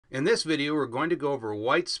In this video, we're going to go over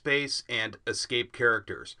white space and escape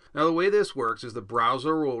characters. Now, the way this works is the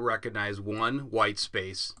browser will recognize one white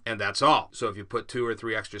space, and that's all. So if you put 2 or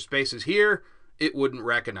 3 extra spaces here, it wouldn't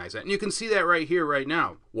recognize that. And you can see that right here, right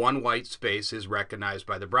now. One white space is recognized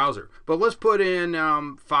by the browser. But let's put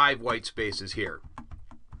in 5 white spaces here.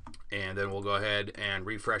 And then we'll go ahead and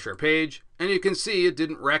refresh our page. And you can see it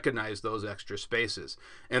didn't recognize those extra spaces.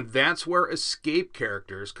 And that's where escape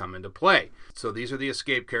characters come into play. So these are the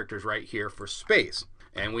escape characters right here for space.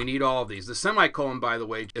 And we need all of these. The semicolon, by the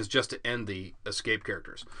way, is just to end the escape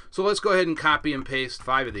characters. So let's go ahead and copy and paste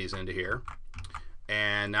 5 of these into here.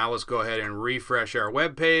 And now let's go ahead and refresh our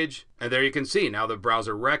web page. And there you can see now the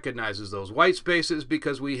browser recognizes those white spaces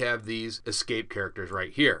because we have these escape characters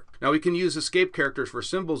right here. Now we can use escape characters for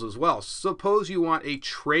symbols as well. Suppose you want a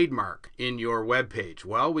trademark in your web page.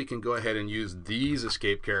 Well, we can go ahead and use these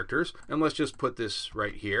escape characters. And let's just put this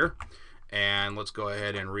right here. And let's go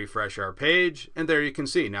ahead and refresh our page. And there you can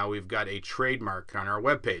see now we've got a trademark on our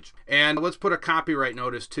web page. And let's put a copyright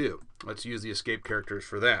notice too. Let's use the escape characters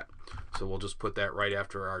for that. So we'll just put that right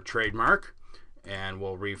after our trademark. And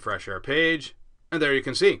we'll refresh our page. And there you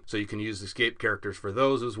can see. So you can use escape characters for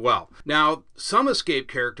those as well. Now, some escape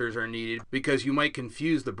characters are needed because you might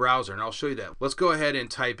confuse the browser. And I'll show you that. Let's go ahead and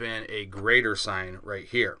type in a greater sign right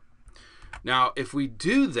here. Now, if we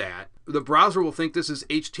do that, the browser will think this is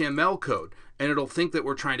HTML code, and it'll think that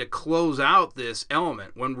we're trying to close out this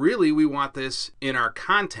element, when really we want this in our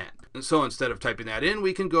content. And so instead of typing that in,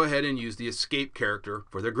 we can go ahead and use the escape character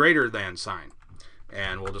for the greater than sign.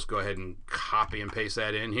 And we'll just go ahead and copy and paste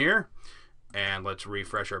that in here. And let's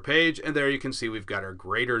refresh our page. And there you can see we've got our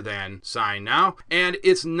greater than sign now. And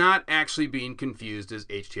it's not actually being confused as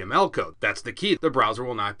HTML code. That's the key. The browser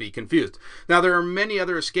will not be confused. Now, there are many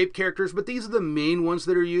other escape characters, but these are the main ones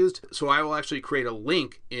that are used. So I will actually create a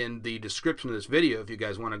link in the description of this video if you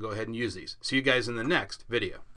guys want to go ahead and use these. See you guys in the next video.